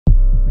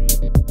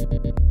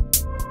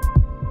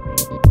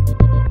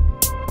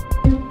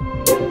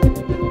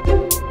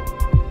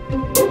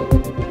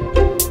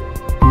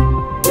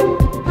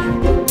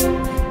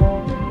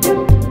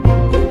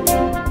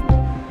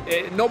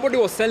nobody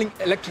was selling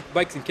electric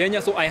bikes in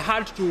Kenya, so I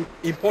had to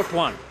import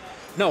one.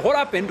 Now, what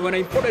happened when I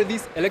imported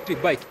this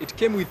electric bike, it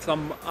came with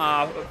some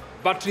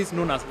batteries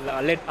known as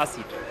lead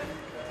acid.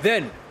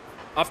 Then,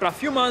 after a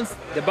few months,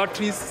 the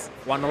batteries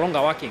were no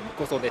longer working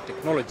because of the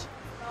technology.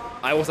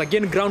 I was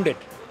again grounded.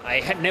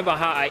 I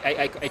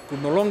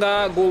could no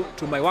longer go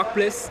to my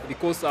workplace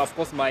because, of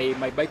course, my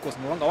bike was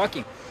no longer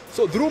working.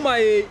 So through my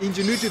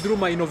ingenuity, through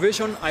my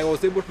innovation, I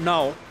was able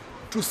now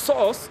to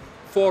source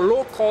for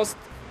low-cost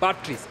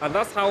batteries. And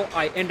that's how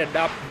I ended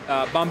up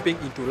bumping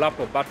into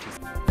laptop batteries.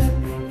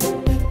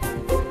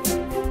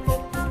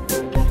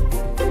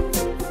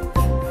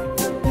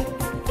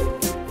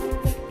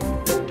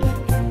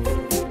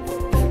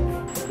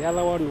 The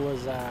other one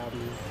was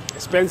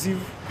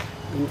expensive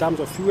in terms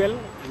of fuel,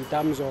 in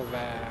terms of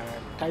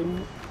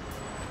time.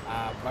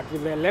 But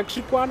with the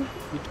electric one,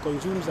 it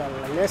consumes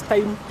less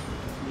time,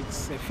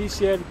 it's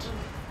efficient.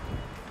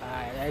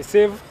 I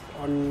save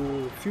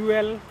on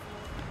fuel.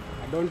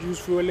 I don't use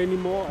fuel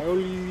anymore. I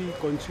only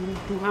consume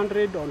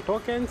 200 on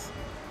tokens,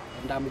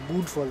 and I'm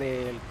good for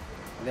the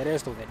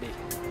rest of the day.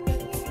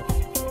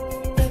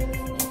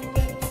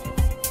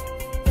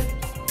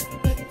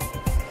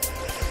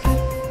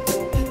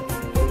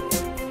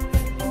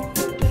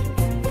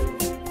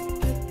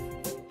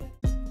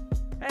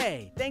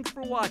 Hey, thanks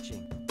for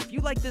watching. If you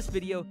like this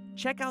video,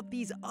 check out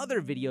these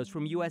other videos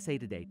from USA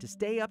Today to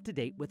stay up to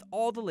date with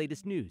all the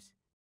latest news.